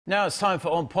Now it's time for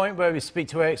On Point, where we speak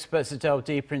to experts to delve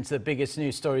deeper into the biggest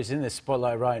news stories in the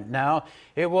spotlight right now.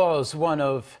 It was one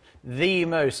of the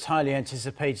most highly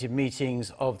anticipated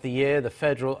meetings of the year. The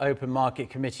Federal Open Market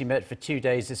Committee met for 2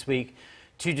 days this week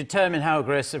to determine how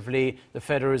aggressively the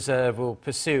Federal Reserve will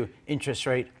pursue interest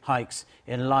rate hikes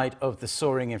in light of the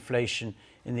soaring inflation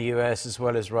in the US as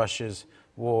well as Russia's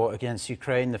war against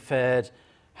Ukraine. The Fed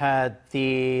had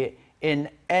the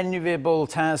unenviable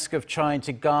task of trying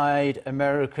to guide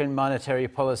American monetary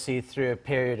policy through a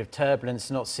period of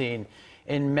turbulence not seen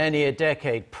in many a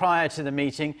decade. Prior to the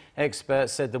meeting,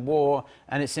 experts said the war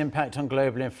and its impact on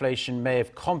global inflation may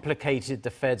have complicated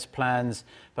the Fed's plans,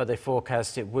 but they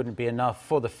forecast it wouldn't be enough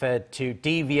for the Fed to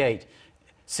deviate,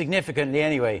 significantly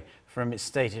anyway, from its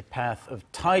stated path of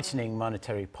tightening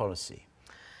monetary policy.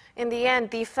 In the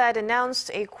end, the Fed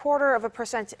announced a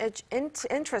 0.25%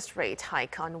 interest rate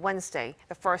hike on Wednesday,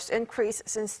 the first increase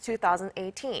since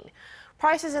 2018.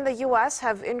 Prices in the U.S.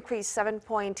 have increased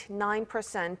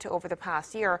 7.9% over the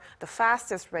past year, the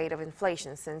fastest rate of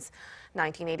inflation since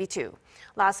 1982.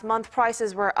 Last month,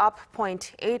 prices were up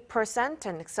 0.8%,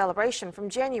 an acceleration from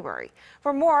January.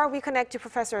 For more, we connect to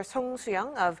Professor Song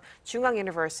Soo-young of Jungwon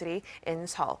University in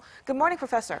Seoul. Good morning,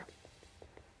 Professor.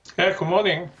 Yeah, good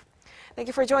morning. Thank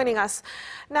you for joining us.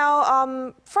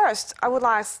 Now, first, I would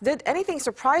ask, did anything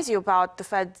surprise you about the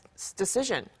Fed's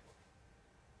decision?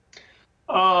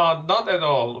 Not at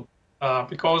all,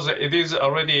 because it is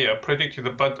already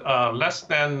predicted, but less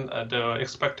than the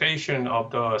expectation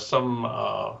of some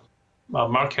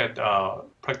market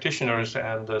practitioners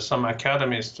and some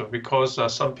academics,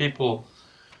 because some people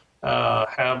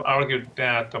have argued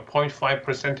that the 0.5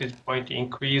 percentage point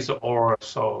increase or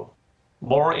so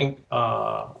more in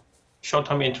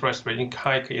short-term interest rate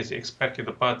hike is expected,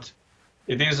 but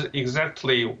it is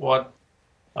exactly what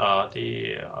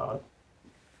the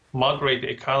moderate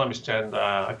economists and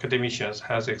academicians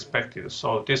has expected.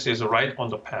 So this is right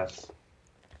on the path.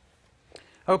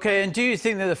 Okay, and do you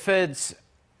think that the Fed's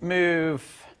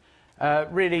move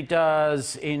really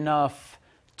does enough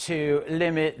to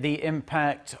limit the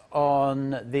impact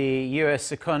on the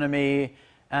US economy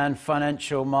and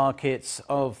financial markets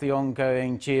of the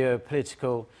ongoing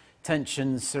geopolitical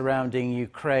tensions surrounding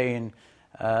Ukraine,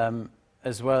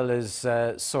 as well as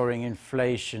soaring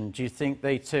inflation? Do you think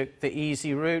they took the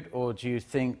easy route, or do you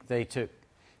think they took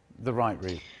the right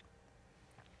route?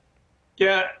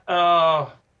 Yeah,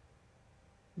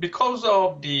 because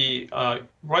of the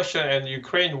Russia and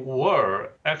Ukraine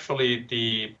war, actually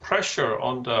the pressure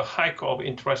on the hike of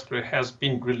interest rate has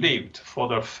been relieved for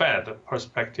the Fed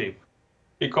perspective,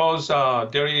 because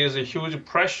there is a huge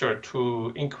pressure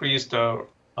to increase the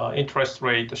interest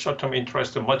rate, the short-term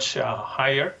interest much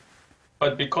higher.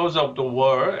 But because of the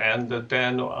war, and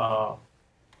then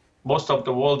most of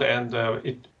the world, and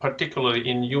particularly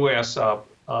in U.S.,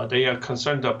 they are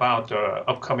concerned about the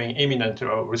upcoming imminent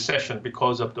recession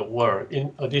because of the war,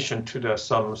 in addition to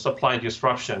some supply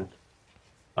disruption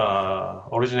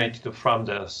originated from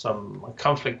some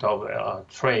conflict of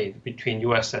trade between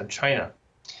U.S. and China.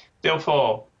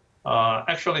 Therefore,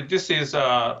 actually, this is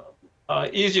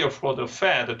easier for the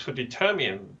Fed to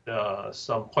determine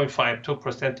some 0.52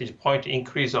 percentage point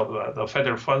increase of the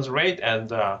federal funds rate,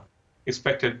 and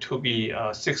expected to be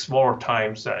 6 more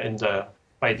times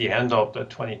by the end of the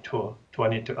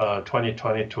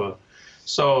 2022.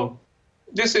 So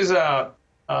this is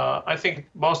I think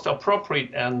most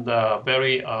appropriate and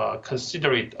very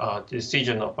considerate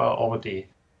decision over the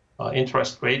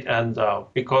interest rate, and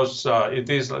because it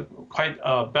is quite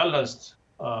a balanced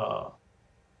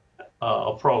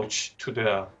approach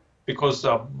to because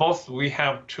both we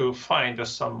have to find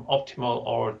some optimal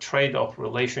or trade-off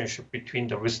relationship between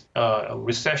the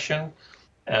recession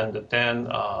and then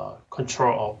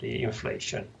control of the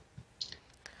inflation.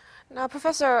 Now,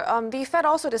 Professor, the Fed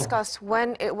also discussed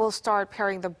when it will start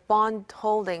paring the bond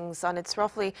holdings on its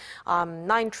roughly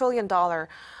 $9 trillion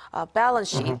balance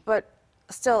sheet, but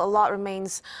still a lot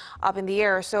remains up in the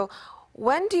air. So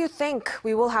when do you think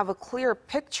we will have a clear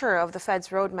picture of the Fed's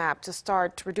roadmap to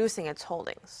start reducing its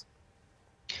holdings?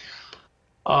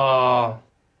 I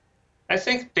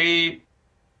think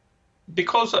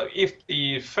because if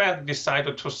the Fed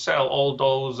decided to sell all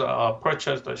those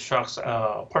purchased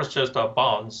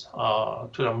bonds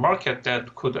to the market,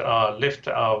 that could lift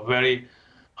a very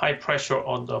high pressure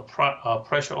on the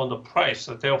price,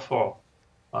 therefore,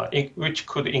 which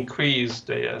could increase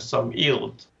some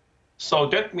yield. So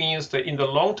that means that in the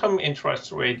long-term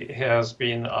interest rate has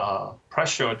been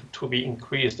pressured to be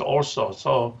increased also.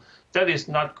 So that is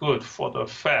not good for the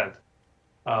Fed,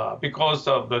 because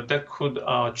that could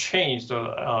change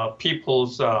the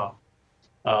people's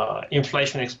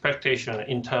inflation expectation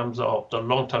in terms of the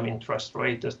long-term interest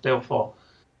rate. Therefore,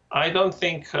 I don't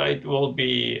think it will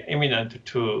be imminent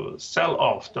to sell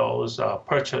off those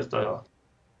purchased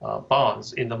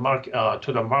bonds in the market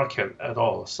to the market at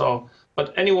all. So,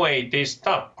 but anyway, they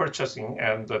stopped purchasing,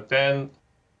 and then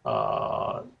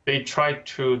they tried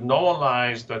to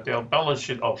normalize their balance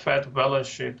sheet or Fed balance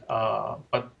sheet,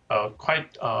 but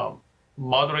quite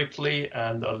moderately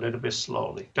and a little bit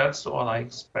slowly. That's what I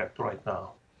expect right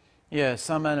now. Yeah,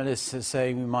 some analysts are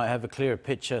saying we might have a clearer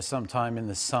picture sometime in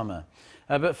the summer.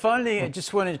 But finally, I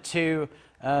just wanted to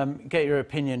get your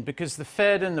opinion, because the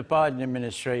Fed and the Biden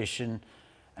administration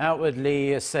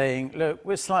outwardly are saying, look,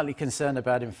 we're slightly concerned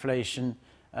about inflation,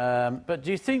 but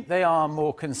do you think they are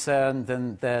more concerned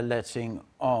than they're letting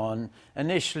on?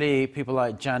 Initially, people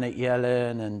like Janet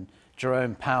Yellen and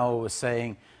Jerome Powell were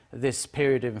saying this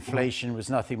period of inflation was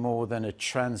nothing more than a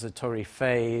transitory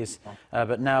phase,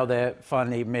 but now they're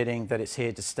finally admitting that it's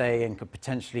here to stay and could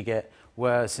potentially get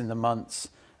worse in the months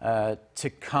to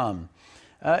come.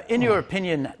 In your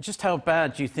opinion, just how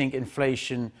bad do you think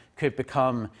inflation could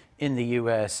become in the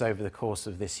US over the course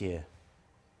of this year?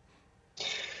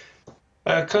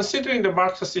 Considering the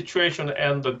market situation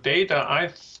and the data,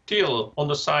 I'm still on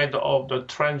the side of the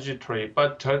transitory,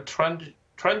 but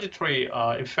transitory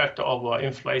effect of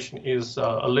inflation is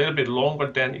a little bit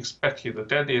longer than expected.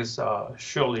 That is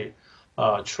surely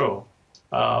true.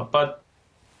 But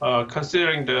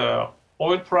considering the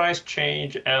oil price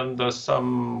change and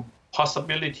some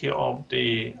possibility of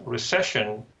the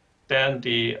recession, then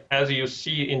as you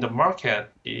see in the market,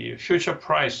 the future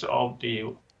price of the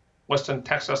Western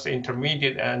Texas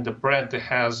Intermediate and the Brent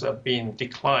has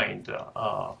declined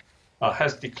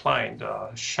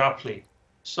sharply.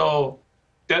 So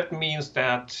that means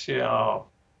that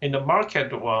in the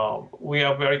market, we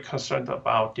are very concerned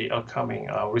about the upcoming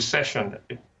recession.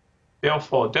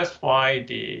 Therefore, that's why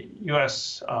the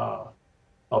U.S.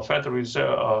 Federal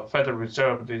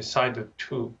Reserve decided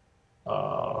to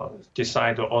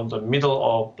decide on the middle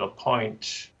of the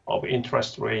point of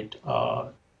interest rate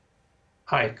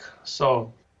hike.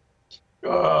 So the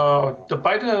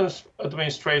Biden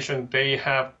administration, they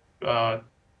have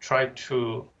tried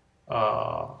to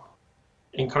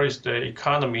encourage the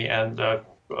economy and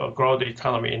grow the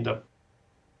economy in the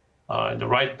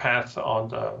right path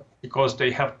because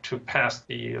they have to pass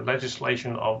the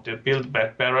legislation of the Build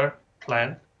Back Better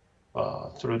plan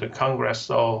through the Congress.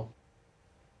 So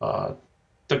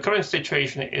the current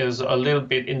situation is a little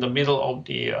bit in the middle of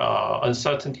the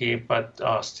uncertainty, but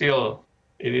still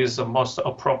it is the most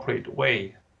appropriate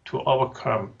way to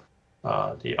overcome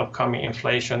the upcoming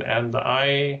inflation. And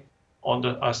I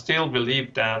still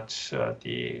believe that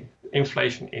the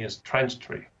inflation is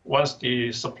transitory. Once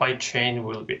the supply chain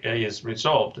is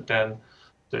resolved, then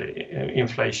the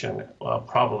inflation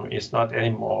problem is not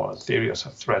anymore a serious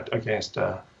threat against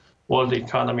the world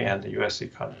economy and the U.S.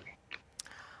 economy.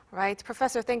 Right.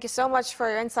 Professor, thank you so much for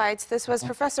your insights. This was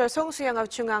Professor Song Soo-young of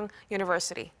Chungang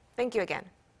University. Thank you again.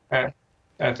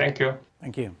 Thank you.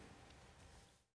 Thank you.